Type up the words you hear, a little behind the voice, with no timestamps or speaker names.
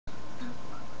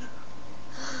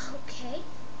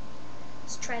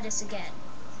this again.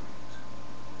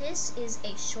 This is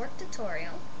a short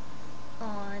tutorial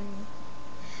on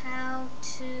how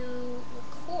to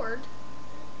record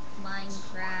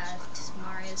Minecraft,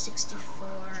 Mario 64,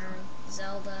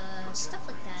 Zelda, stuff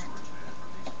like that,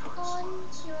 on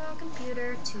your own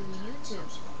computer to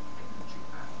YouTube.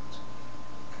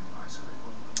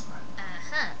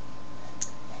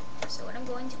 So what I'm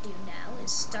going to do now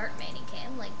is start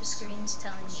Manycam like the screen's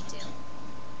telling me to,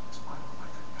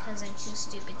 because I'm too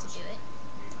stupid to do it.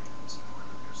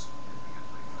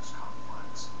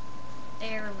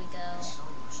 There we go.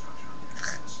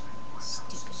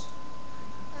 Stupid.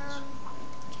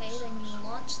 Okay, then you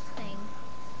launch the thing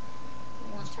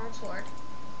you want to record.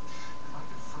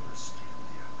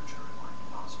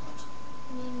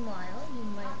 Meanwhile, you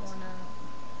might want to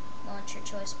launch your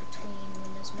choice between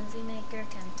Windows Movie Maker,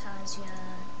 Camtasia,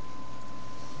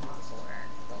 or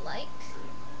the like.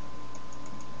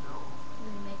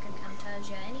 Movie Maker,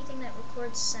 Camtasia, anything that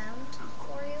records sound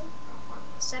for you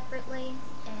separately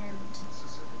and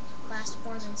lasts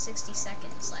more than 60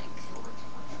 seconds, like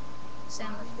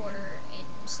sound recorder in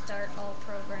Start All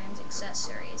Programs,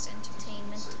 Accessories,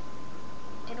 Entertainment.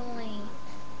 It only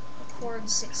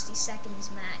records 60 seconds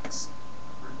max.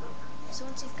 So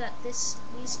once you've got these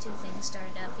two things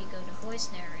started up, you go to voice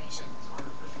narration.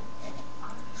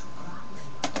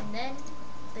 And then,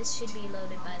 this should be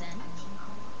loaded by then.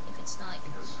 If it's not,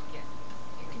 your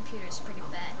computer's pretty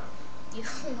bad. You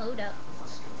load up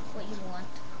what you want.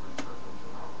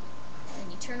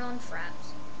 Then you turn on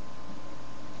Fraps.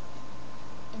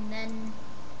 And then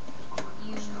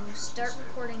you start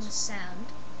recording the sound.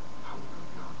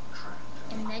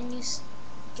 And then you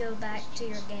go back to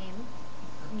your game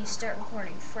and you start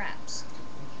recording Fraps.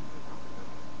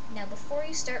 Now before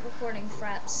you start recording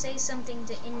Fraps, say something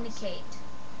to indicate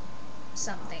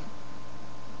something.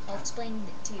 I'll explain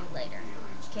it to you later.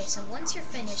 Okay, so once you're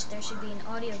finished, there should be an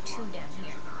audio 2 down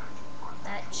here.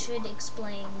 That should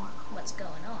explain what's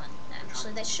going on.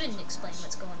 Actually, that shouldn't explain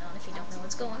what's going on if you don't know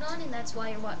what's going on, and that's why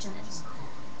you're watching this.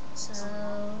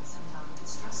 So,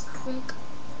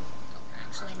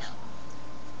 actually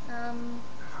no.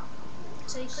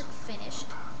 So you click finished.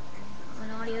 When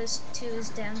audio 2 is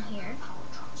down here,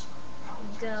 you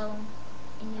go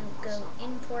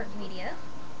import media.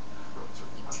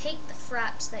 You take the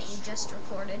Fraps that you just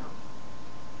recorded,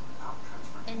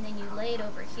 and then you lay it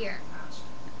over here.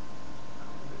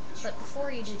 But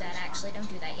before you do that, actually, don't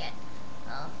do that yet.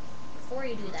 Before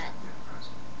you do that,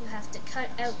 you have to cut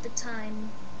out the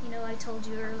time, I told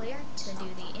you earlier to do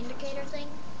the indicator thing.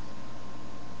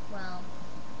 Well,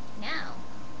 now,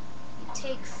 you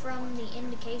take from the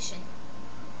indication,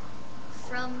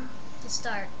 from the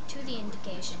start to the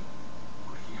indication,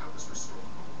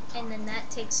 and then that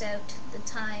takes out the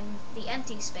time, the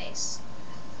empty space,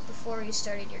 before you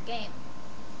started your game.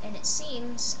 And it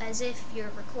seems as if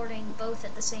you're recording both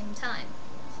at the same time.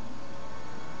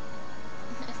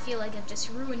 I feel like I've just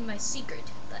ruined my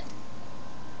secret, but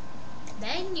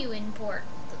then you import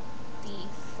the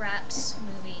Fraps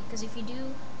movie, because if you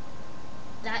do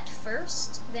that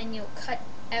first, then you'll cut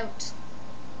out,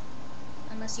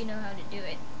 unless you know how to do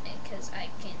it, because I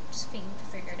can't seem to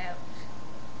figure it out.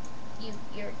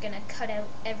 You're gonna cut out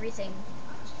everything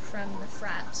from the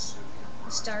Fraps,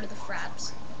 the start of the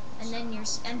Fraps, and then your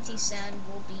empty sound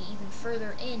will be even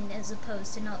further in as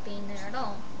opposed to not being there at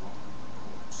all.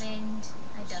 And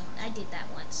I did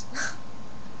that once.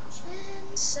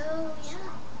 And so,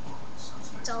 yeah,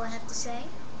 that's all I have to say.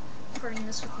 Recording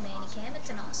this with Manycam, it's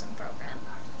an awesome program.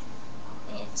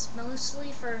 It's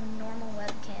mostly for normal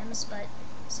webcams, but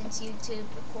since YouTube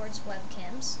records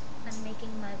webcams, I'm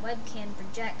making my webcam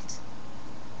project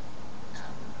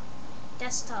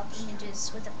desktop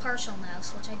images with a partial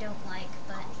mouse, which I don't like,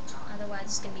 but otherwise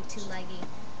it's going to be too laggy.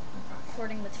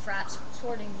 Recording with Fraps,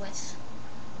 recording with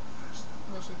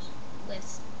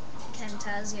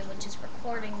Camtasia, which is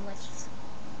recording with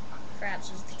Fraps,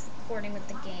 which is recording with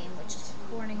the game, which is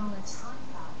recording with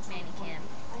Manycam.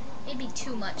 It'd be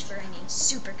too much for any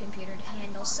supercomputer to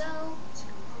handle, so,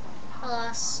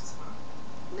 alas.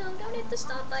 No, don't hit the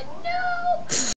stop button, no!